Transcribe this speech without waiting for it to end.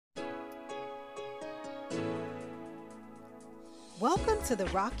Welcome to the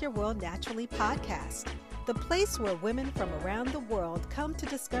Rock Your World Naturally podcast, the place where women from around the world come to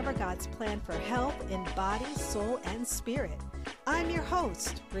discover God's plan for health in body, soul, and spirit. I'm your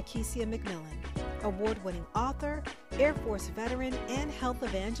host, Rakesia McMillan, award-winning author, Air Force veteran, and health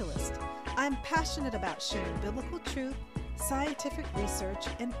evangelist. I'm passionate about sharing biblical truth, scientific research,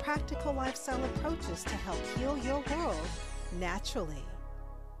 and practical lifestyle approaches to help heal your world naturally.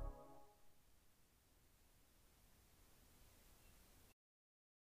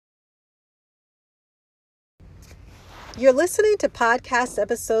 You're listening to podcast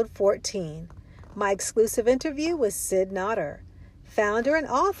episode 14, my exclusive interview with Sid Notter, founder and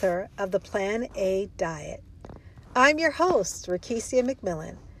author of the Plan A Diet. I'm your host, Rakesia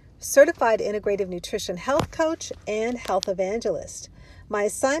McMillan, certified integrative nutrition health coach and health evangelist. My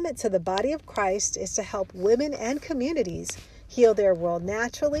assignment to the body of Christ is to help women and communities heal their world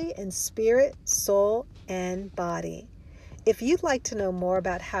naturally in spirit, soul, and body. If you'd like to know more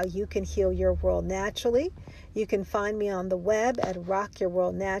about how you can heal your world naturally, you can find me on the web at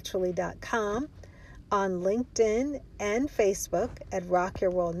rockyourworldnaturally.com, on LinkedIn and Facebook at Rock Your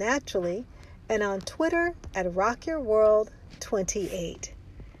World Naturally, and on Twitter at RockYourWorld28.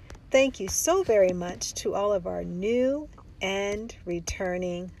 Thank you so very much to all of our new and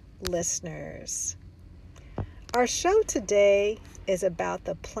returning listeners. Our show today is about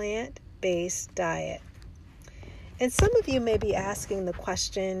the plant-based diet. And some of you may be asking the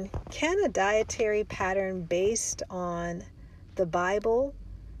question, can a dietary pattern based on the Bible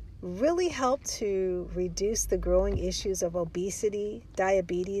really help to reduce the growing issues of obesity,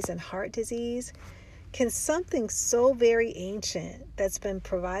 diabetes, and heart disease? Can something so very ancient that's been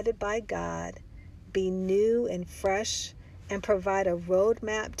provided by God be new and fresh and provide a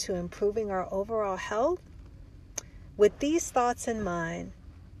roadmap to improving our overall health? With these thoughts in mind,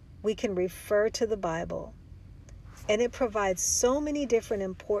 we can refer to the Bible. And it provides so many different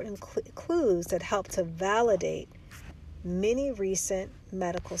important clues that help to validate many recent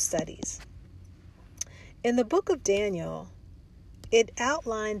medical studies. In the book of Daniel, it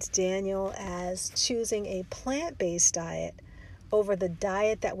outlines Daniel as choosing a plant-based diet over the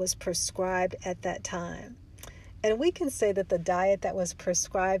diet that was prescribed at that time. And we can say that the diet that was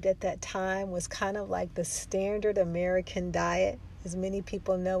prescribed at that time was kind of like the standard American diet, as many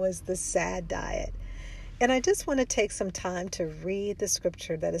people know as the SAD diet. And I just want to take some time to read the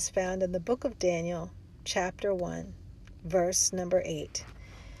scripture that is found in the book of Daniel, chapter 1, verse number 8.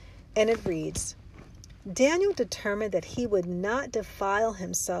 And it reads, Daniel determined that he would not defile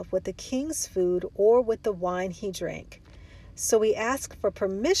himself with the king's food or with the wine he drank. So he asked for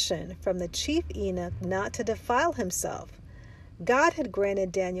permission from the chief eunuch not to defile himself. God had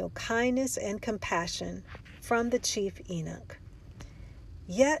granted Daniel kindness and compassion from the chief eunuch.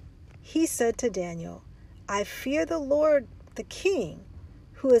 Yet he said to Daniel, I fear the Lord, the king,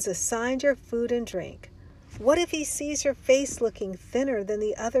 who has assigned your food and drink. What if he sees your face looking thinner than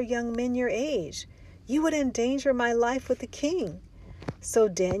the other young men your age? You would endanger my life with the king. So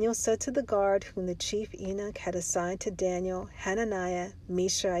Daniel said to the guard whom the chief eunuch had assigned to Daniel, Hananiah,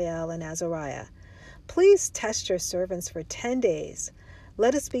 Mishael, and Azariah, please test your servants for 10 days.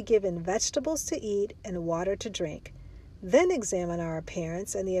 Let us be given vegetables to eat and water to drink. Then examine our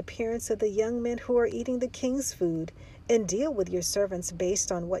appearance and the appearance of the young men who are eating the king's food, and deal with your servants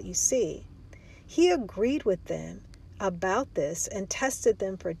based on what you see. He agreed with them about this and tested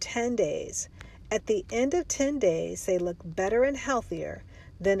them for 10 days. At the end of 10 days, they looked better and healthier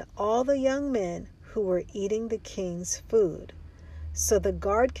than all the young men who were eating the king's food. So the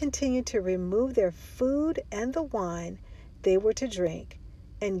guard continued to remove their food and the wine they were to drink,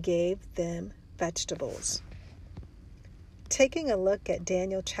 and gave them vegetables. Taking a look at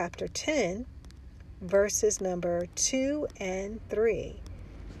Daniel chapter 10, verses number 2 and 3.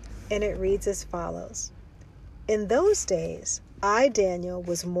 And it reads as follows. In those days, I, Daniel,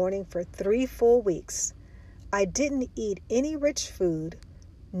 was mourning for 3 full weeks. I didn't eat any rich food,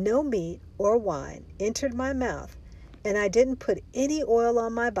 no meat or wine entered my mouth, and I didn't put any oil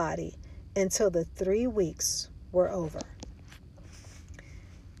on my body until the 3 weeks were over.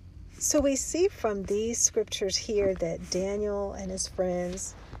 So we see from these scriptures here that Daniel and his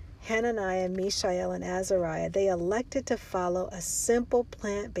friends, Hananiah, Mishael, and Azariah, they elected to follow a simple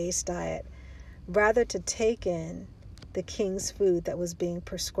plant-based diet rather to take in the king's food that was being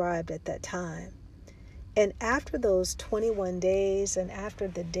prescribed at that time. And after those 21 days and after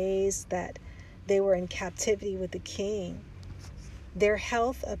the days that they were in captivity with the king, their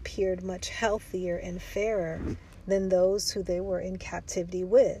health appeared much healthier and fairer than those who they were in captivity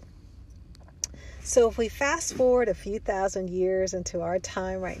with. So if we fast forward a few thousand years into our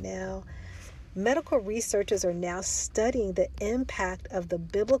time right now, medical researchers are now studying the impact of the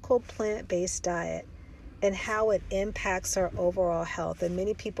biblical plant-based diet and how it impacts our overall health. And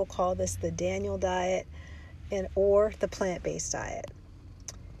many people call this the Daniel diet or the plant-based diet.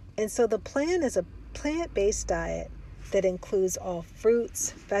 And so the plan is a plant-based diet that includes all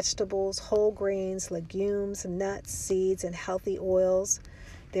fruits, vegetables, whole grains, legumes, nuts, seeds, and healthy oils.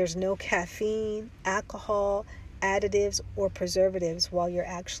 There's no caffeine, alcohol, additives, or preservatives while you're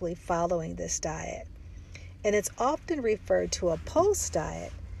actually following this diet. And it's often referred to a pulse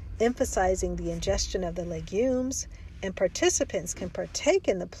diet, emphasizing the ingestion of the legumes, and participants can partake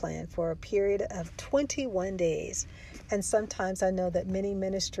in the plan for a period of 21 days. And sometimes I know that many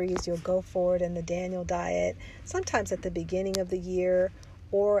ministries, you'll go forward in the Daniel diet, sometimes at the beginning of the year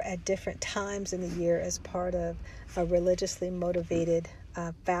or at different times in the year as part of a religiously motivated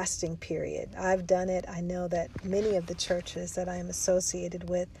fasting period. I've done it. I know that many of the churches that I am associated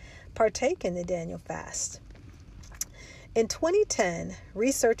with partake in the Daniel fast. In 2010,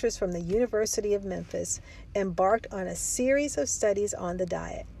 researchers from the University of Memphis embarked on a series of studies on the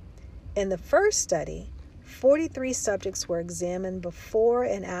diet. In the first study, 43 subjects were examined before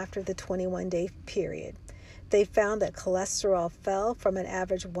and after the 21-day period. They found that cholesterol fell from an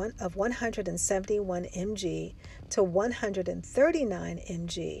average of 171 mg to 139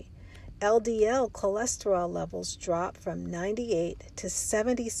 mg. LDL cholesterol levels dropped from 98 to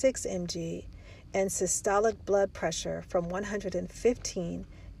 76 mg, and systolic blood pressure from 115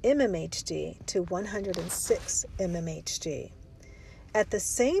 mmHg to 106 mmHg. At the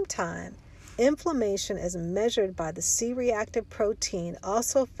same time, inflammation as measured by the C-reactive protein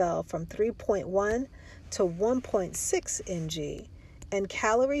also fell from 3.1 to 1.6 mg, and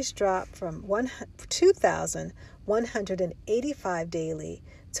calories dropped from 2,185 daily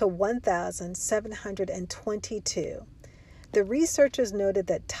to 1,722. The researchers noted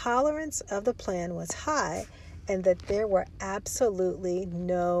that tolerance of the plan was high and that there were absolutely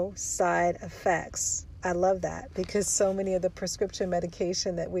no side effects. I love that because so many of the prescription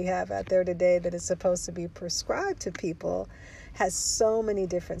medication that we have out there today that is supposed to be prescribed to people has so many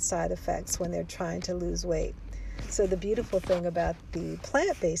different side effects when they're trying to lose weight. So the beautiful thing about the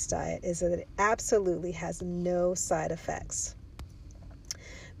plant-based diet is that it absolutely has no side effects.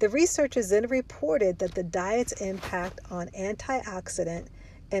 The researchers then reported that the diet's impact on antioxidant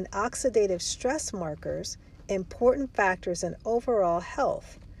and oxidative stress markers, important factors in overall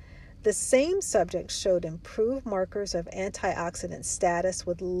health. The same subjects showed improved markers of antioxidant status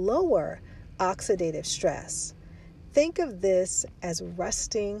with lower oxidative stress. Think of this as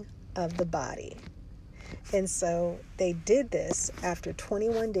rusting of the body. And so they did this after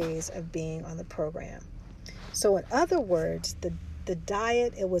 21 days of being on the program. So in other words, the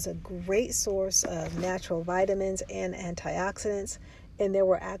diet, it was a great source of natural vitamins and antioxidants, and there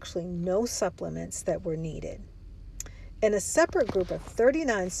were actually no supplements that were needed. In a separate group of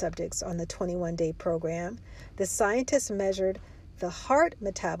 39 subjects on the 21-day program, the scientists measured the heart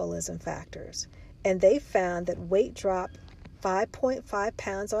metabolism factors, and they found that weight dropped 5.5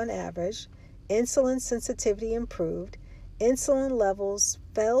 pounds on average, insulin sensitivity improved, insulin levels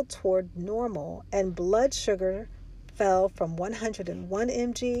fell toward normal, and blood sugar fell from 101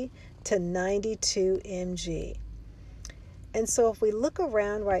 mg to 92 mg. And so if we look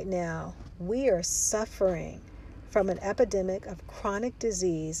around right now, we are suffering from an epidemic of chronic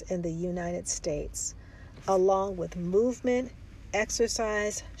disease in the United States, along with movement,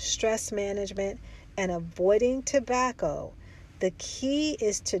 exercise, stress management, and avoiding tobacco. The key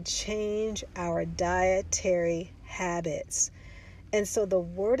is to change our dietary habits. And so the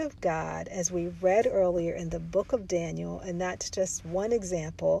Word of God, as we read earlier in the book of Daniel, and that's just one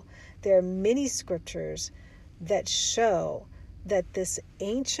example, there are many scriptures that show that this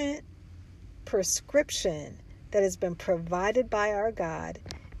ancient prescription that has been provided by our God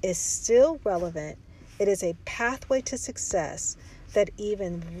is still relevant. It is a pathway to success that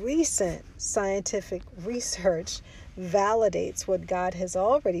even recent scientific research validates what God has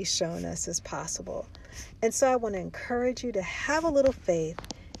already shown us is possible. And so I want to encourage you to have a little faith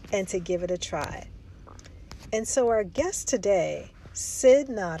and to give it a try. And so our guest today, Sid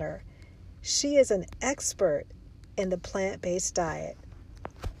Notter, she is an expert in the plant-based diet.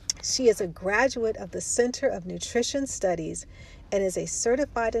 She is a graduate of the Center of Nutrition Studies and is a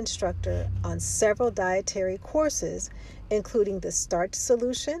certified instructor on several dietary courses, including the Starch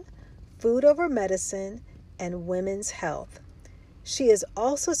Solution, Food Over Medicine, and Women's Health. She has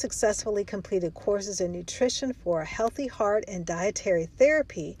also successfully completed courses in nutrition for a healthy heart and dietary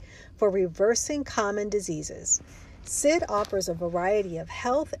therapy for reversing common diseases. Sid offers a variety of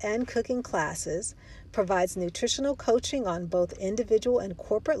health and cooking classes, provides nutritional coaching on both individual and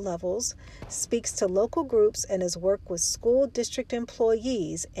corporate levels, speaks to local groups, and has worked with school district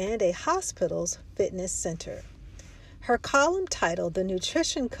employees and a hospital's fitness center. Her column titled The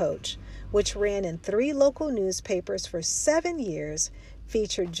Nutrition Coach, which ran in 3 local newspapers for 7 years,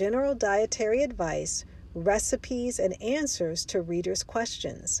 featured general dietary advice, recipes, and answers to readers'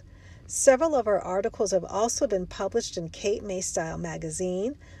 questions. Several of her articles have also been published in Cape May Style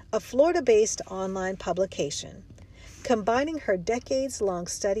magazine, a Florida-based online publication. Combining her decades-long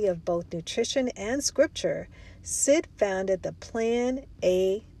study of both nutrition and scripture, Sid founded the Plan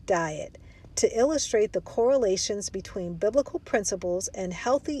A Diet to illustrate the correlations between biblical principles and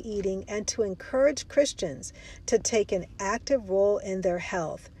healthy eating and to encourage Christians to take an active role in their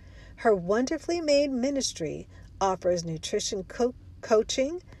health. Her wonderfully made ministry offers nutrition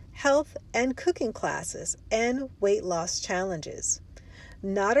coaching, health and cooking classes, and weight loss challenges.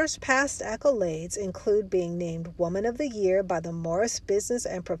 Notter's past accolades include being named Woman of the Year by the Morris Business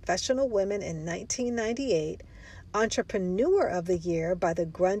and Professional Women in 1998, Entrepreneur of the Year by the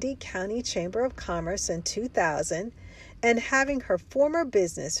Grundy County Chamber of Commerce in 2000, and having her former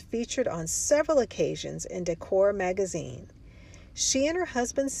business featured on several occasions in Decor magazine. She and her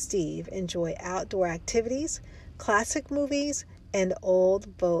husband Steve enjoy outdoor activities, classic movies, and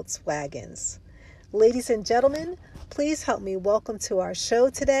old Volkswagens. Ladies and gentlemen, please help me welcome to our show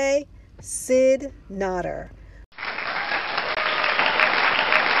today, Sid Notter.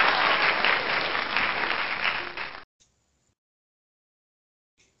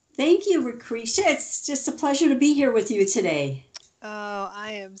 Thank you, Lucretia. It's just a pleasure to be here with you today. Oh,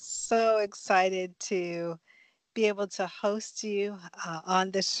 I am so excited to be able to host you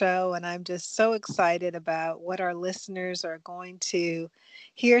on the show. And I'm just so excited about what our listeners are going to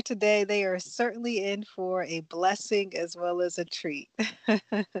hear today. They are certainly in for a blessing as well as a treat.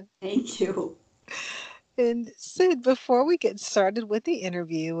 Thank you. And Sid, before we get started with the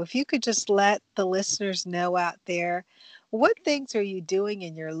interview, if you could just let the listeners know out there, what things are you doing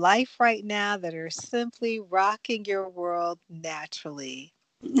in your life right now that are simply rocking your world naturally?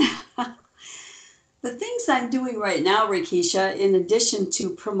 The things I'm doing right now, Rakisha, in addition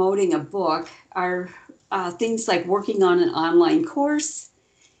to promoting a book, are things like working on an online course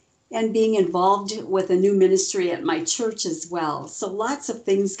and being involved with a new ministry at my church as well. So lots of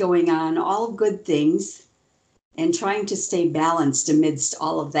things going on, all good things, and trying to stay balanced amidst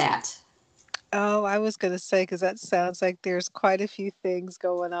all of that. Oh, I was going to say, because that sounds like there's quite a few things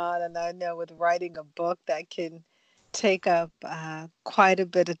going on. And I know with writing a book, that can take up quite a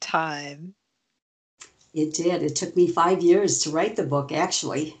bit of time. It did. It took me 5 years to write the book,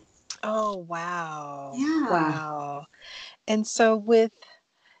 actually. Oh, wow. Yeah. Wow. And so with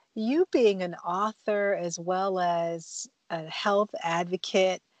you being an author as well as a health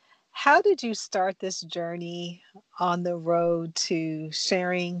advocate, how did you start this journey on the road to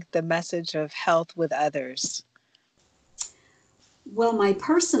sharing the message of health with others? Well, my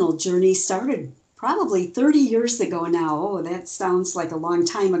personal journey started probably 30 years ago now. Oh, that sounds like a long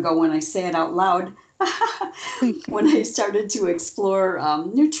time ago when I say it out loud. When I started to explore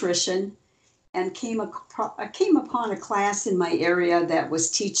nutrition and came upon a class in my area that was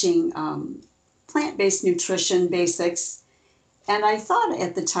teaching plant-based nutrition basics. And I thought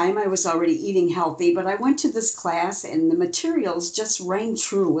at the time I was already eating healthy, but I went to this class and the materials just rang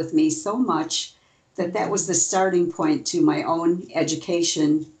true with me so much that was the starting point to my own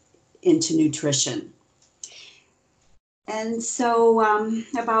education into nutrition. And so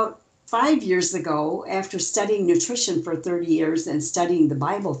about 5 years ago, after studying nutrition for 30 years and studying the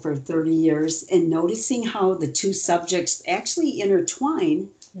Bible for 30 years and noticing how the two subjects actually intertwine,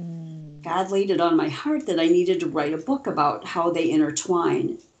 God laid it on my heart that I needed to write a book about how they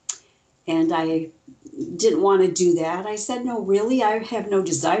intertwine. And I didn't want to do that. I said, no, really, I have no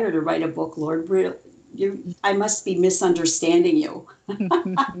desire to write a book, Lord. I must be misunderstanding you.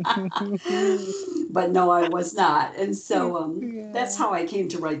 But no, I was not. And so that's how I came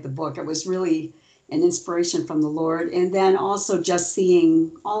to write the book. It was really an inspiration from the Lord. And then also just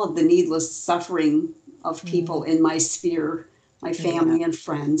seeing all of the needless suffering of people in my sphere, my family and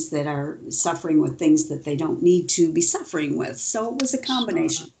friends that are suffering with things that they don't need to be suffering with. So it was a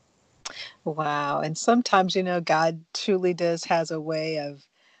combination. Wow. And sometimes, God truly does has a way of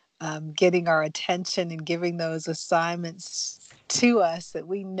getting our attention and giving those assignments to us that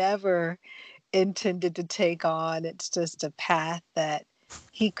we never intended to take on. It's just a path that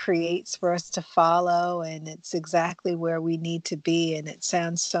he creates for us to follow, and it's exactly where we need to be. And it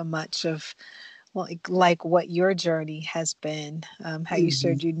sounds so much of like what your journey has been, how you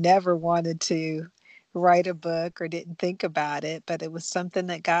said you never wanted to write a book or didn't think about it, but it was something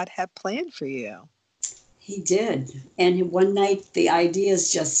that God had planned for you. He did. And one night the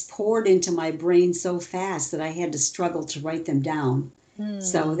ideas just poured into my brain so fast that I had to struggle to write them down.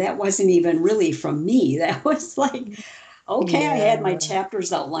 So Hmm. that wasn't even really from me. That was like, okay, I had my Yeah.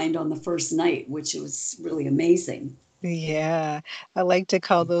 chapters outlined on the first night, which was really amazing. Yeah. I like to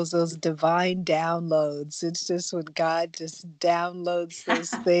call those divine downloads. It's just when God just downloads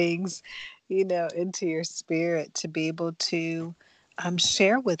those things, into your spirit to be able to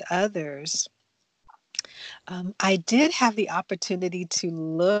share with others. I did have the opportunity to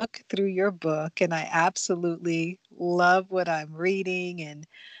look through your book, and I absolutely love what I'm reading and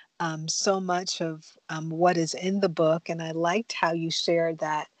so much of what is in the book. And I liked how you shared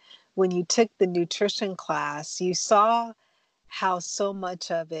that when you took the nutrition class, you saw how so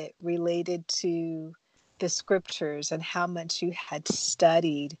much of it related to the scriptures and how much you had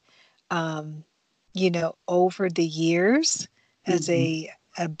studied, um, over the years as Mhm.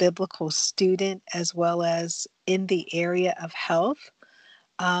 a biblical student as well as in the area of health.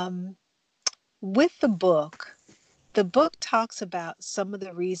 Um, with the book talks about some of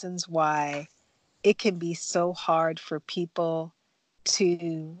the reasons why it can be so hard for people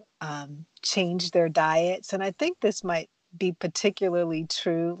to change their diets. And I think this might be particularly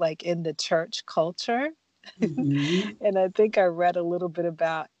true, like in the church culture. Mhm. And I think I read a little bit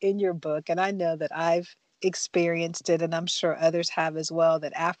about in your book, and I know that I've experienced it, and I'm sure others have as well,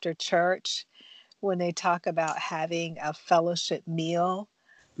 that after church, when they talk about having a fellowship meal,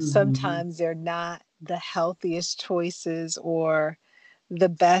 Mhm. sometimes they're not the healthiest choices or the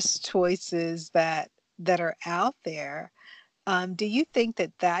best choices that are out there. Do you think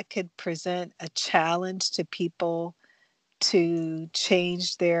that that could present a challenge to people to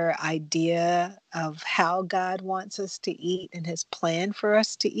change their idea of how God wants us to eat and his plan for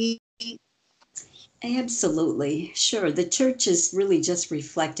us to eat? Absolutely. Sure. The church is really just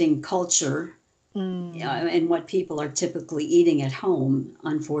reflecting culture, Mm, and what people are typically eating at home,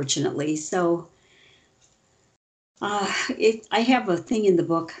 unfortunately. So I have a thing in the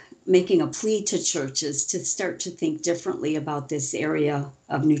book making a plea to churches to start to think differently about this area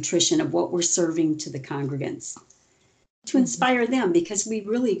of nutrition, of what we're serving to the congregants, to mhm, inspire them, because we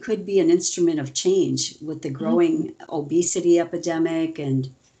really could be an instrument of change with the mhm. growing obesity epidemic and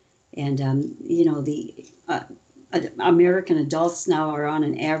the American adults now are on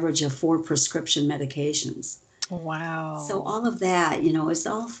an average of 4 prescription medications. So Wow. all of that, is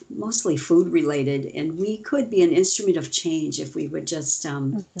all mostly food related, and we could be an instrument of change if we would just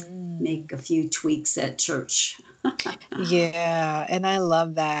Mhm. make a few tweaks at church. Yeah, and I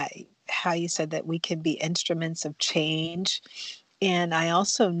love that how you said that we can be instruments of change. And I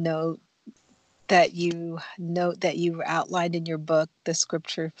also note that you outlined in your book the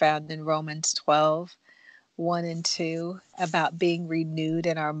scripture found in Romans 12:1 and 2 about being renewed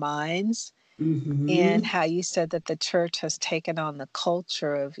in our minds, and Hmm. how you said that the church has taken on the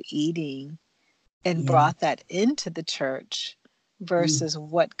culture of eating and Yeah. brought that into the church Mm, versus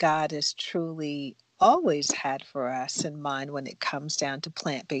what God has truly always had for us in mind when it comes down to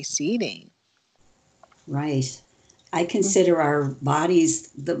plant-based eating. right. I consider our bodies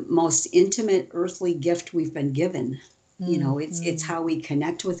the most intimate earthly gift we've been given. It's Mm-hmm. how we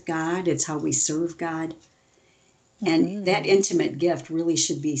connect with God, it's how we serve God. And that Mm-hmm. intimate gift really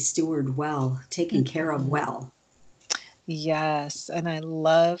should be stewarded well, taken care of Mm-hmm. well. Yes, and I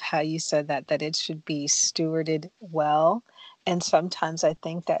love how you said that it should be stewarded well. And sometimes I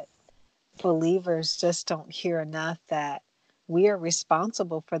think that believers just don't hear enough that we are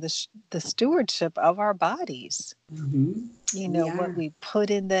responsible for the stewardship of our bodies. Hmm. We What are. we put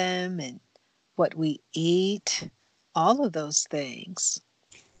in them and what we eat, all of those things.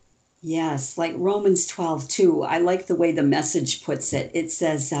 Yes, like Romans 12, too. I like the way the message puts it. It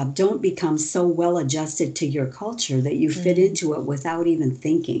says, don't become so well adjusted to your culture that you fit Mm, into it without even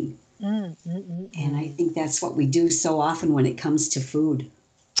thinking. mm, mm, mm, And I mm. think that's what we do so often when it comes to food.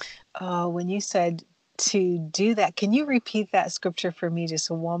 Oh, when you said to do that, can you repeat that scripture for me just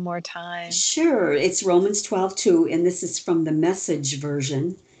one more time? Sure, it's Romans 12, too, and this is from the message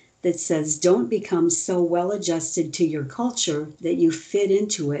version that says, don't become so well adjusted to your culture that you fit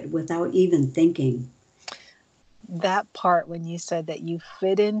into it without even thinking. That part when you said that you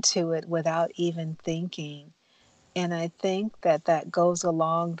fit into it without even thinking. And I think that that goes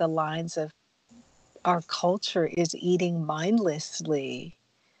along the lines of our culture is eating mindlessly,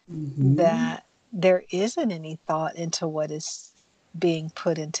 Hmm. that there isn't any thought into what is being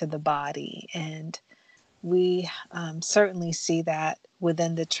put into the body. And we certainly see that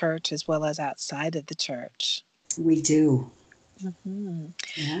within the church as well as outside of the church. We do. Hmm.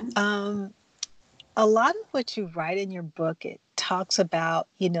 Yeah. Um, a lot of what you write in your book, it talks about,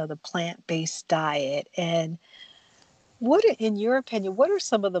 the plant-based diet. And in your opinion, what are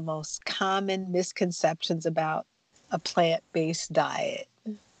some of the most common misconceptions about a plant-based diet?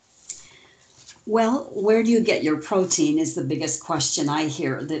 Well, where do you get your protein is the biggest question I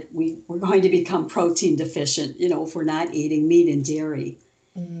hear, that we're going to become protein deficient, if we're not eating meat and dairy.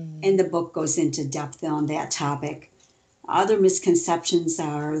 And Mm, the book goes into depth on that topic. Other misconceptions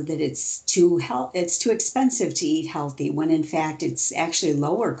are that it's too expensive to eat healthy, when in fact it's actually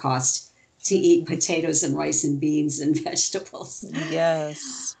lower cost to eat mhm. potatoes and rice and beans and vegetables.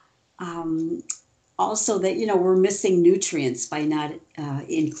 Yes. Um, Also, that we're missing nutrients by not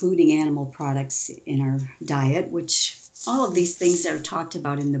including animal products in our diet, which all of these things are talked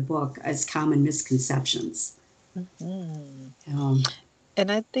about in the book as common misconceptions. Mhm. Um,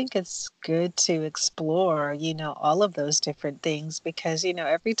 And I think it's good to explore, all of those different things because,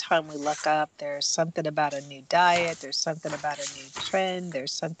 every time we look up, there's something about a new diet, there's something about a new trend,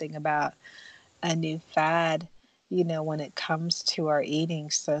 there's something about a new fad, when it comes to our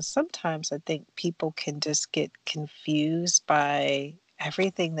eating. So sometimes I think people can just get confused by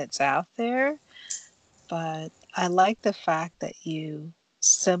everything that's out there. But I like the fact that you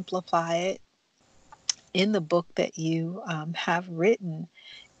simplify it in the book that you have written.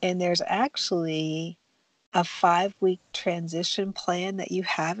 And there's actually a 5-week transition plan that you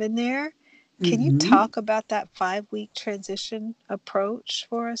have in there. Can you mhm. talk about that 5-week transition approach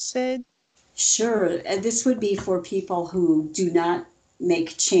for us, Sid? Sure. This would be for people who do not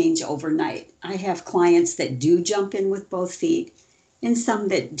make change overnight. I have clients that do jump in with both feet and some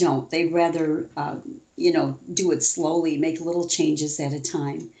that don't. They'd rather, do it slowly, make little changes at a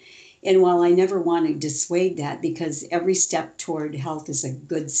time. And while I never want to dissuade that, because every step toward health is a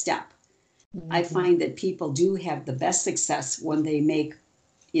good step, I Hmm. find that people do have the best success when they make,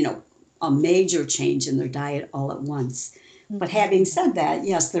 you know, a major change in their diet all at once. But having Hmm. said that,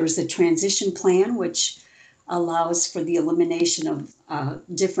 yes, there's a transition plan which allows for the elimination of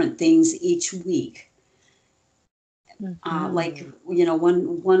different things each week. Like, Hmm.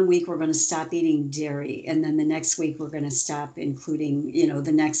 one week we're going to stop eating dairy, and then the next week we're going to stop including,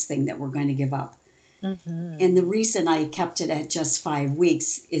 the next thing that we're going to give up. And the Hmm. reason I kept it at just 5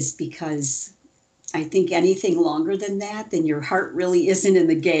 weeks is because I think anything longer than that, then your heart really isn't in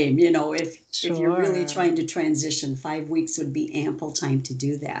the game. If you're really Sure. trying to transition, 5 weeks would be ample time to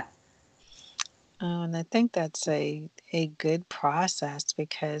do that. And I think that's a good process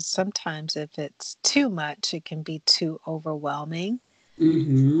because sometimes if it's too much, it can be too overwhelming.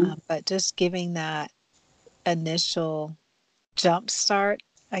 Mm-hmm. But just giving that initial jump start,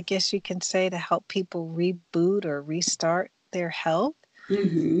 I guess you can say, to help people reboot or restart their health.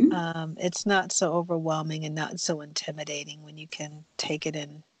 Mm-hmm. It's not so overwhelming and not so intimidating when you can take it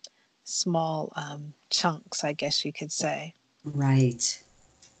in small chunks, I guess you could say. Right.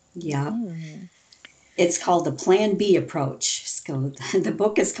 Yeah. Hmm. It's called the Plan B approach. So the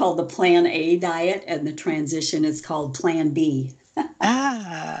book is called the Plan A diet, and the transition is called Plan B.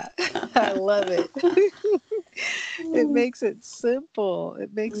 Ah, I love it. It makes it simple.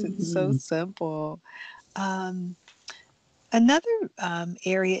 It makes it so Mm-hmm. simple. Um, Another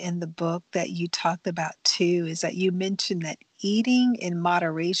area in the book that you talked about too is that you mentioned that eating in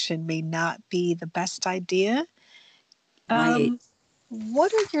moderation may not be the best idea. Right. Um,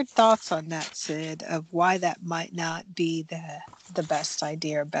 what are your thoughts on that, Sid, of why that might not be the best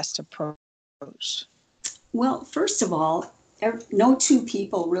idea or best approach? Well, first of all, no two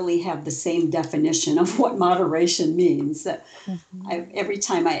people really have the same definition of what moderation means. Hmm. Every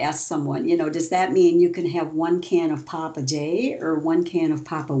time I ask someone, does that mean you can have one can of pop a day or one can of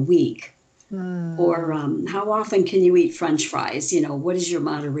pop a week? Or Mm, how often can you eat French fries? What is your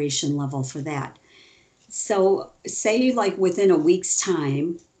moderation level for that? So, say like within a week's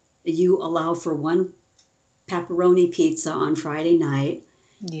time, you allow for one pepperoni pizza on Friday night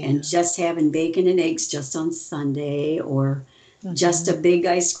and yeah. just having bacon and eggs just on Sunday, or just Hmm. a big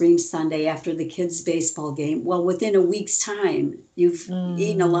ice cream sundae after the kids' baseball game. Well, within a week's time, you've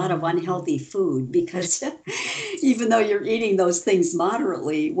eaten a lot of Mm, unhealthy food, because even though you're eating those things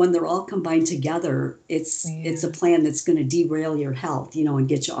moderately, when they're all combined together, it's a yeah, plan that's going to derail your health, and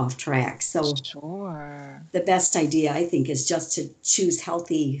get you off track. So sure. the best idea, I think, is just to choose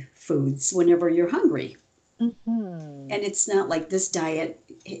healthy foods whenever you're hungry. Hmm. And it's not like this diet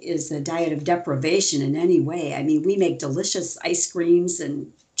is a diet of deprivation in any way. I mean, we make delicious ice creams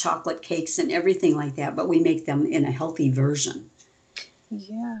and chocolate cakes and everything like that, but we make them in a healthy version.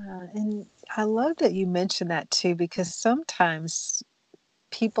 Yeah, and I love that you mentioned that too, because sometimes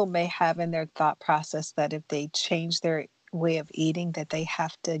people may have in their thought process that if they change their way of eating, that they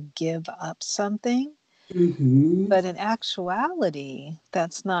have to give up something. Mm-hmm. But in actuality,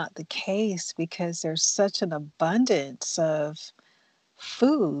 that's not the case because there's such an abundance of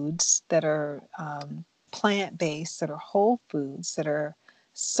foods that are plant-based, that are whole foods, that are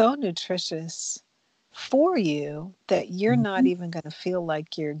so nutritious for you that you're not even going to feel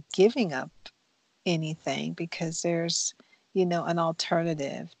like you're giving up anything because there's, an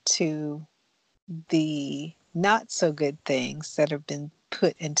alternative to the not so good things that have been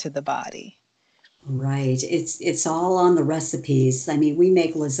put into the body. Right. It's all on the recipes. I mean, we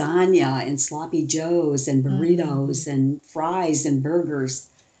make lasagna and sloppy joes and Mm-hmm. burritos and fries and burgers.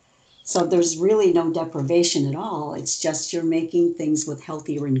 So there's really no deprivation at all. It's just you're making things with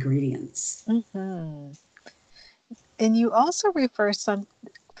healthier ingredients. Mm-hmm. And you also refer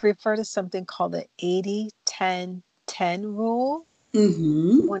to something called the 80-10-10 rule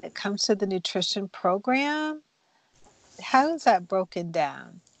Mm-hmm. when it comes to the nutrition program. How is that broken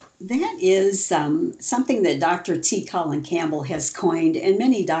down? That is something that Dr. T. Colin Campbell has coined, and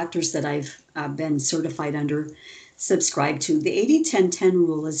many doctors that I've been certified under subscribe to. The 80-10-10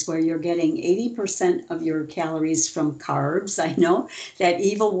 rule is where you're getting 80% of your calories from carbs. I know that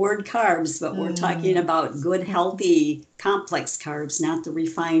evil word carbs, but we're talking Mm. about good, healthy, complex carbs, not the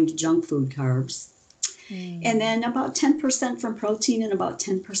refined junk food carbs. And Mm. then about 10% from protein and about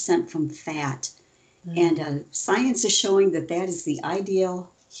 10% from fat. And Mm. science is showing that that is the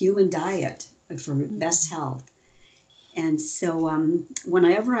ideal human diet for best Mm. health. And so,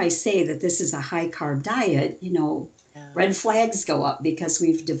 whenever I say that this is a high carb diet, Yeah. red flags go up because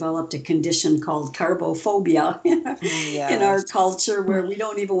we've developed a condition called carbophobia in our Yes. culture where we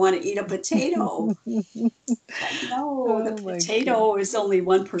don't even want to eat a potato. Like, no, the Oh my God. potato is only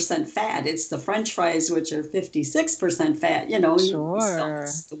 1% fat. It's the French fries, which are 56% fat, So Sure.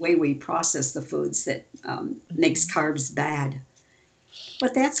 it's the way we process the foods that makes Mhm. carbs bad.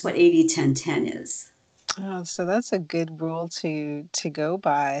 But that's what 80-10-10 is. Oh, so that's a good rule to go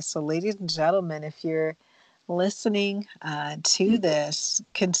by. So, ladies and gentlemen, if you're listening to this,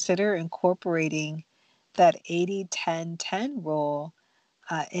 consider incorporating that 80-10-10 rule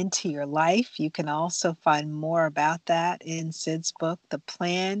into your life. You can also find more about that in Sid's book, The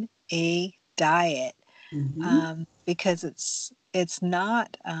Plan A Diet, Mm-hmm. because it's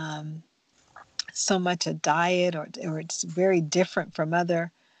not so much a diet, or it's very different from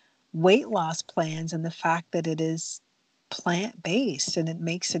other weight loss plans in the fact that it is plant based and it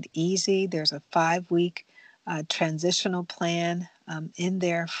makes it easy. There's a 5 week transitional plan in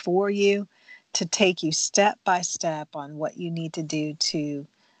there for you to take you step by step on what you need to do to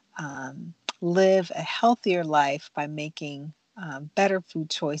live a healthier life by making better food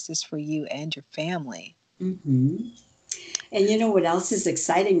choices for you and your family. Mm-hmm. And you know what else is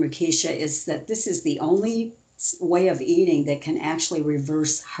exciting, Rakesha, is that this is the only way of eating that can actually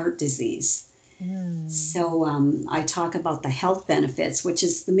reverse heart disease. Mm, So I talk about the health benefits, which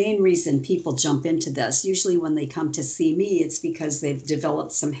is the main reason people jump into this. Usually, when they come to see me, it's because they've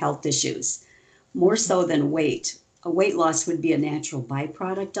developed some health issues, more mhm. so than weight. A weight loss would be a natural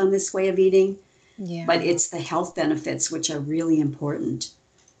byproduct on this way of eating, but Yeah. it's the health benefits which are really important.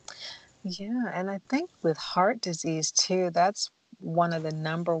 Yeah, and I think with heart disease too, that's one of the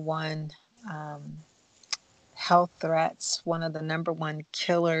number one um, health threats, one of the number one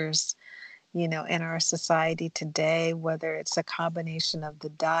killers, in our society today, whether it's a combination of the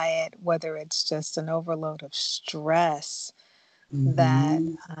diet, whether it's just an overload of stress that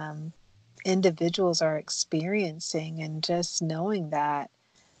Mm-hmm. individuals are experiencing. And just knowing that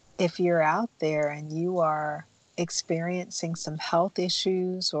if you're out there and you are experiencing some health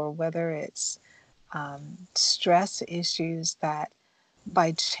issues, or whether it's stress issues, that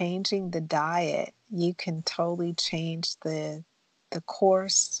by changing the diet, you can totally change the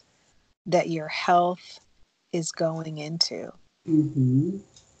course that your health is going into. Mm-hmm.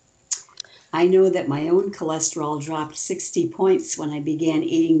 I know that my own cholesterol dropped 60 points when I began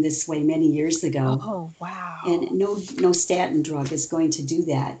eating this way many years ago. Oh, And wow. no statin drug is going to do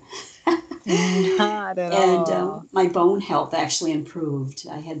that. Not at And all. my bone health actually improved.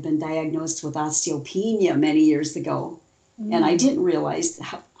 I had been diagnosed with osteopenia many years ago, and I Mm. didn't realize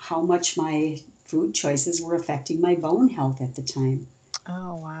how much my food choices were affecting my bone health at the time.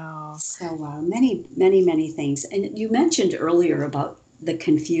 Oh, wow. So many, many, many things. And you mentioned earlier about the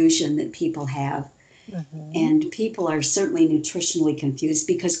confusion that people have. Mm-hmm. And people are certainly nutritionally confused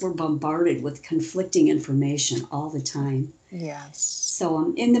because we're bombarded with conflicting information all the time. Yes.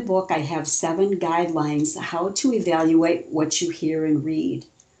 So, in the book, I have 7 guidelines how to evaluate what you hear and read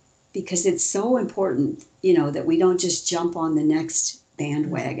because it's so important, that we don't just jump on the next Mm-hmm.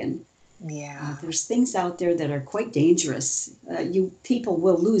 bandwagon. Yeah. There's things out there that are quite dangerous. You people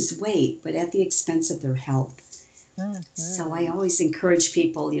will lose weight, but at the expense of their health. So I Mm-hmm. always encourage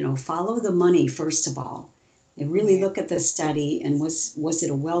people, follow the money first of all, and really Yeah. look at the study and was it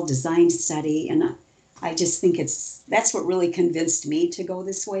a well-designed study? And I just think that's what really convinced me to go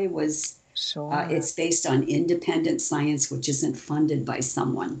this way was Sure. it's based on independent science, which isn't funded by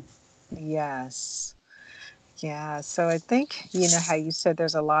someone. Yes. Yeah. So I think, how you said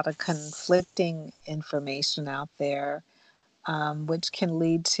there's a lot of conflicting information out there, which can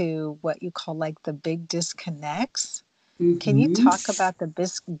lead to what you call like the big disconnects. Can you Hmm. talk about the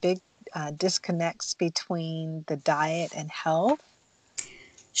big disconnects between the diet and health?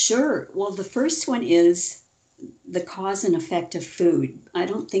 Sure. Well, the first one is the cause and effect of food. I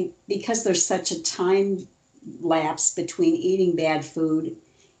don't think because there's such a time lapse between eating bad food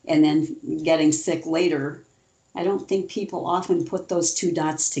and then getting sick later, I don't think people often put those two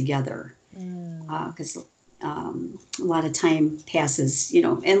dots together Mm, because a lot of time passes,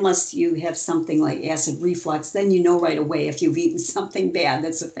 unless you have something like acid reflux, then you know right away if you've eaten something bad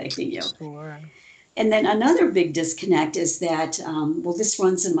that's affecting you. sure. And then another big disconnect is that, well, this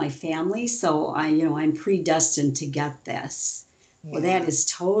runs in my family, so I'm predestined to get this. Well, that Yeah. is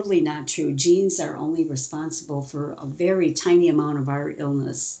totally not true. Genes are only responsible for a very tiny amount of our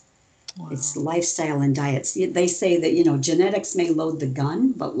illness. It's Wow. lifestyle and diets. They say that, genetics may load the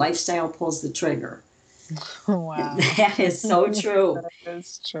gun, but lifestyle pulls the trigger. Wow. That is so true. That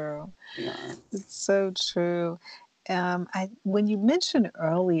is true. Yeah. It's so true. When you mentioned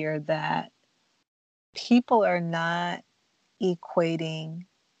earlier that people are not equating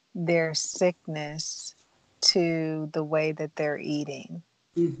their sickness to the way that they're eating.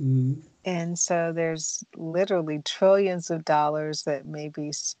 Hmm. And so there's literally trillions of dollars that may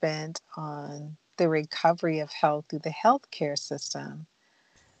be spent on the recovery of health through the healthcare system.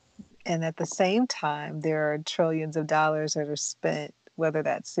 And at the same time, there are trillions of dollars that are spent, whether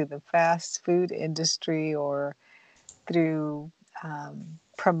that's through the fast food industry or through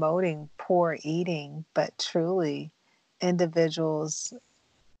promoting poor eating. But truly, individuals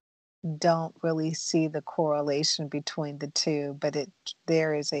don't really see the correlation between the two, but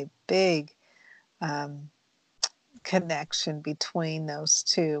there is a big um, connection between those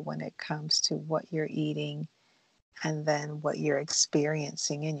two when it comes to what you're eating and then what you're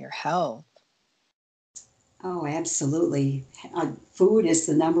experiencing in your health. Oh, absolutely. Food is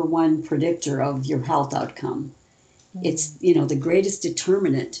the number one predictor of your health outcome. It's, Mm, the greatest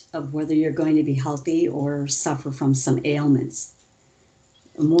determinant of whether you're going to be healthy or suffer from some ailments,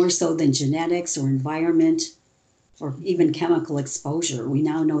 more so than genetics or environment or even chemical exposure. We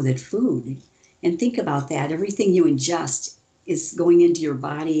now know that food, and think about that, everything you ingest is going into your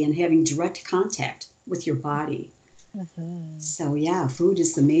body and having direct contact with your body. mhm. So, yeah, food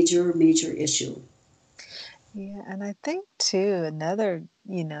is the major, major issue. Yeah, and I think too, another,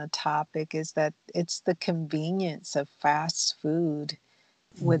 topic is that it's the convenience of fast food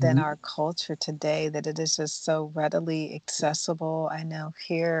within Hmm. our culture today that it is just so readily accessible. I know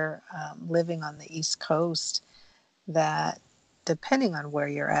here, living on the East Coast, that depending on where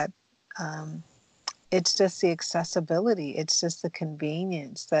you're at, um, it's just the accessibility, it's just the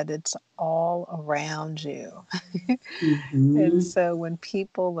convenience that it's all around you. And Hmm. so when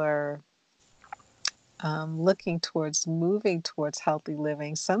people are looking towards moving towards healthy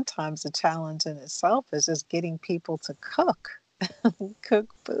living, sometimes the challenge in itself is just getting people to cook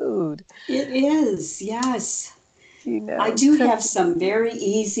food, It is, yes. you I know, do cook. have some very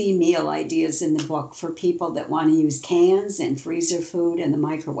easy meal ideas in the book for people that want to use cans and freezer food and the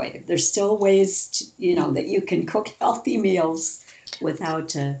microwave. There's still ways, that you can cook healthy meals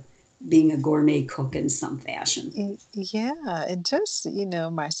without being a gourmet cook in some fashion. Yeah, and just,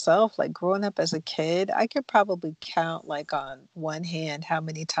 myself, like growing up as a kid, I could probably count like on one hand how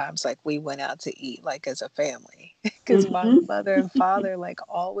many times like we went out to eat like as a family. Because my Hmm. mother and father like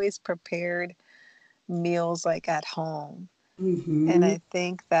always prepared meals like at home. And Hmm. I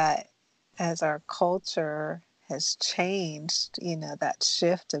think that as our culture has changed, that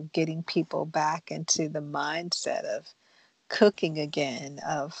shift of getting people back into the mindset of cooking again,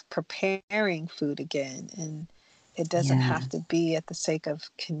 of preparing food again. And it doesn't Yeah. have to be at the sake of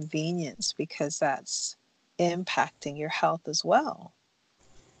convenience because that's impacting your health as well.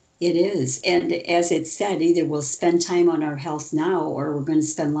 It is. And as it said, either we'll spend time on our health now or we're going to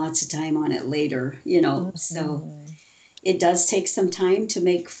spend lots of time on it later. So Hmm. it does take some time to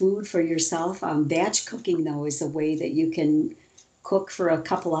make food for yourself. Batch cooking, though, is a way that you can cook for a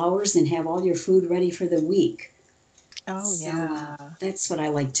couple hours and have all your food ready for the week. Oh, So yeah. that's what I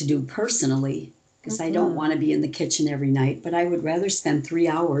like to do personally because I don't Hmm. want to be in the kitchen every night, but I would rather spend 3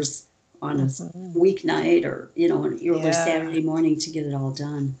 hours on a Mhm. weeknight or, an early Yeah. Saturday morning to get it all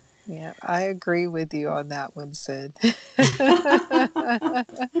done. Yeah, I agree with you on that one, Sid.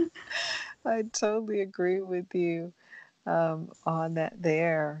 I totally agree with you on that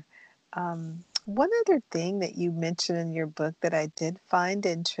there. One other thing that you mentioned in your book that I did find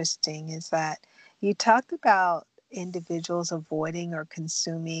interesting is that you talked about individuals avoiding or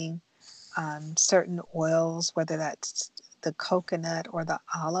consuming certain oils, whether that's the coconut or the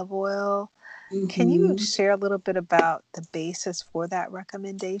olive oil. Can you Hmm. share a little bit about the basis for that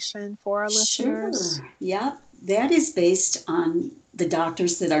recommendation for our listeners? Sure. Yep. That is based on the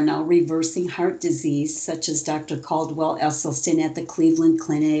doctors that are now reversing heart disease, such as Dr. Caldwell Esselstyn at the Cleveland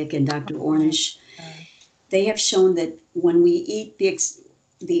Clinic and Dr. Oh, Ornish. yeah. They have shown that when we eat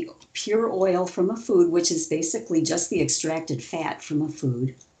the pure oil from a food, which is basically just the extracted fat from a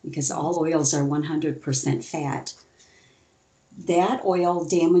food, because all oils are 100% fat, that oil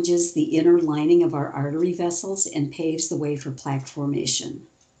damages the inner lining of our artery vessels and paves the way for plaque formation.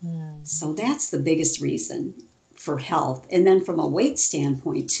 Mm. So that's the biggest reason for health. And then from a weight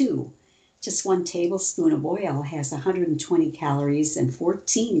standpoint, too, just 1 tablespoon of oil has 120 calories and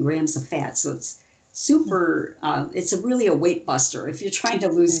 14 grams of fat. So it's super, it's really a weight buster if you're trying to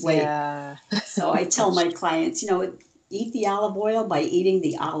lose weight. Yeah, So I for tell my clients, eat the olive oil by eating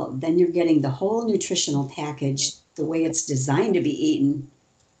the olive. Then you're getting the whole nutritional package the way it's designed to be eaten.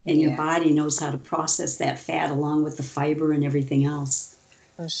 And your yeah, body knows how to process that fat along with the fiber and everything else.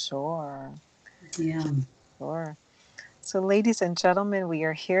 for sure. Yeah. Sure. So, ladies and gentlemen, we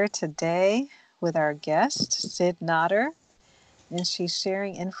are here today with our guest, Sid Nodder, and she's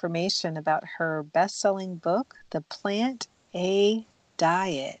sharing information about her best selling book, The Plant A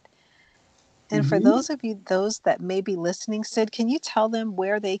Diet. And for Hmm. those of you, those that may be listening, Sid, can you tell them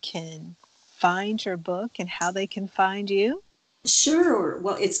where they can find your book and how they can find you? Sure.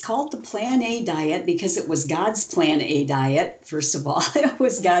 Well, it's called the Plan A diet because it was God's Plan A diet, first of all. It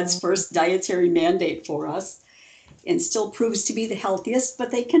was God's Mhm. first dietary mandate for us and still proves to be the healthiest, but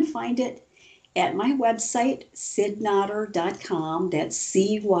they can find it at my website, cydnotter.com. That's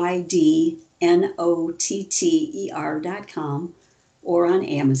CYDNOTTER.com, or on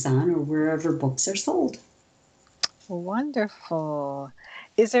Amazon or wherever books are sold. Wonderful.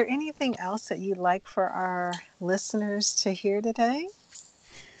 Is there anything else that you'd like for our listeners to hear today?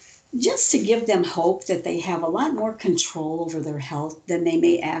 Just to give them hope that they have a lot more control over their health than they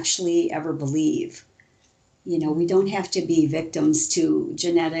may actually ever believe. We don't Mhm. have to be victims to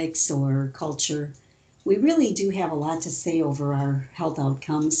genetics or culture. We really do have a lot to say over our health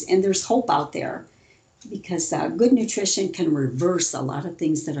outcomes, and there's hope out there because good nutrition can reverse a lot of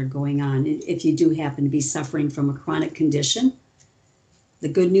things that are going on. If you do happen to be suffering from a chronic condition, the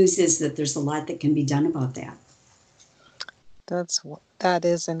good news is that there's a lot that can be done about that. That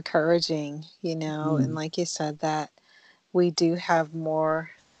is encouraging, and Mm. like you said, that we do have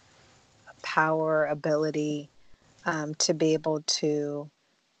more power, ability to be able to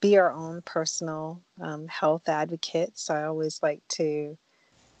be our own personal health advocates. I always like to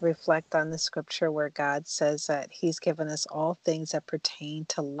reflect on the scripture where God says that He's given us all things that pertain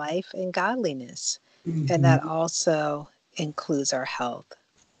to life and godliness, and that Hmm. also includes our health.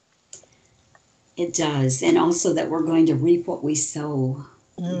 It does. And also that we're going to reap what we sow,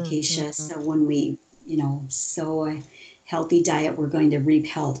 Acacia. Mhm. So when we, sow a healthy diet, we're going to reap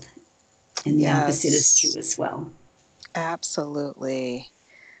health. And the opposite is true Yes, as well. absolutely.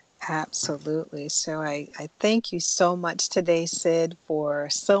 Absolutely. So I thank you so much today, Sid, for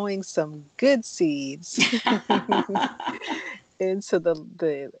sowing some good seeds into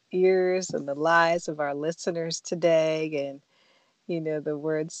the ears and the lives of our listeners today. And, the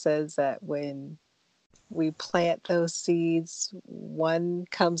word says that when we plant those seeds, one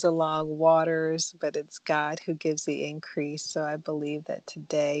comes along, waters, but it's God who gives the increase. So I believe that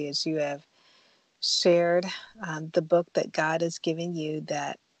today, as you have shared the book that God has given you,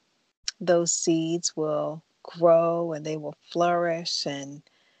 that those seeds will grow and they will flourish and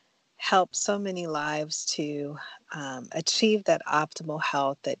help so many lives to achieve that optimal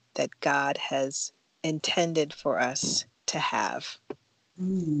health that God has intended for us to have.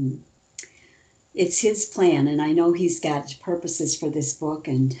 Mm. It's his plan, and I know he's got purposes for this book,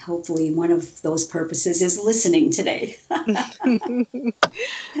 and hopefully one of those purposes is listening today.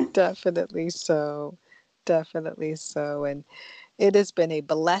 Definitely so. Definitely so. And it has been a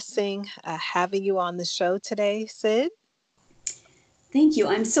blessing having you on the show today, Sid. Thank you.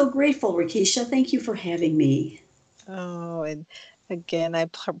 I'm so grateful, Rakisha. Thank you for having me. Oh, and again, I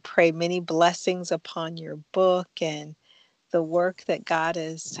pray many blessings upon your book and the work that God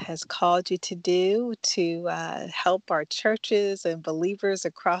has called you to do to help our churches and believers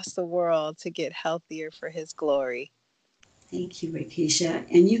across the world to get healthier for His glory. Thank you, Rakesia.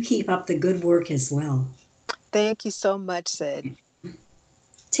 And you keep up the good work as well. Thank you so much, Sid.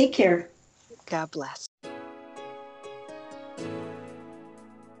 Take care. God bless.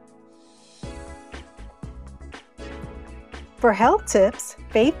 For health tips,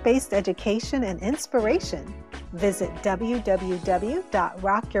 faith-based education, and inspiration, visit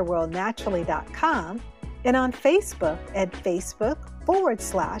www.rockyourworldnaturally.com and on Facebook at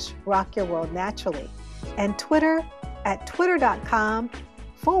Facebook.com/rockyourworldnaturally and Twitter at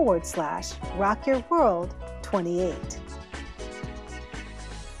twitter.com/rockyourworld28.